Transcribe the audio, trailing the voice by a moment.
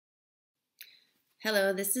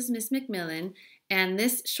Hello, this is Miss McMillan, and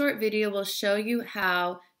this short video will show you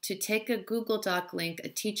how to take a Google Doc link a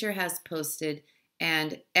teacher has posted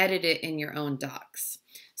and edit it in your own docs.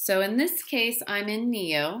 So in this case, I'm in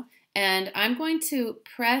Neo, and I'm going to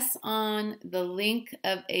press on the link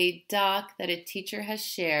of a doc that a teacher has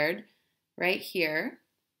shared right here,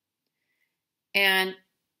 and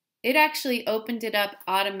it actually opened it up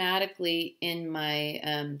automatically in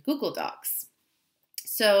my Google Docs.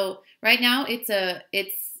 So right now it's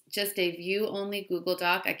just a view only Google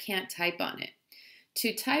Doc. I can't type on it.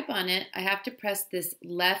 To type on it, I have to press this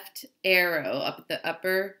left arrow up at the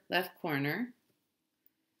upper left corner.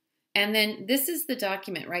 And then this is the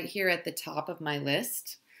document right here at the top of my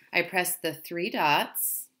list. I press the three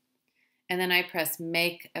dots and then I press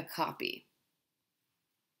make a copy.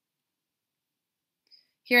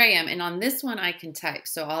 Here I am, and on this one I can type.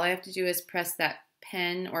 So all I have to do is press that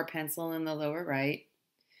pen or pencil in the lower right.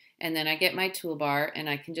 And then I get my toolbar and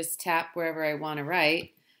I can just tap wherever I want to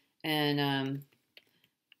write, and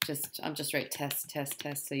I'll just write test, test,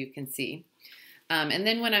 test so you can see. And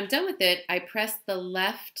then when I'm done with it, I press the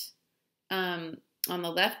left, on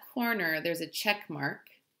the left corner, there's a check mark.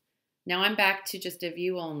 Now I'm back to just a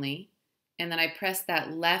view only, and then I press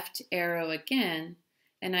that left arrow again,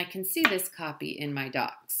 and I can see this copy in my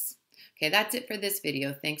docs. Okay, that's it for this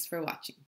video. Thanks for watching.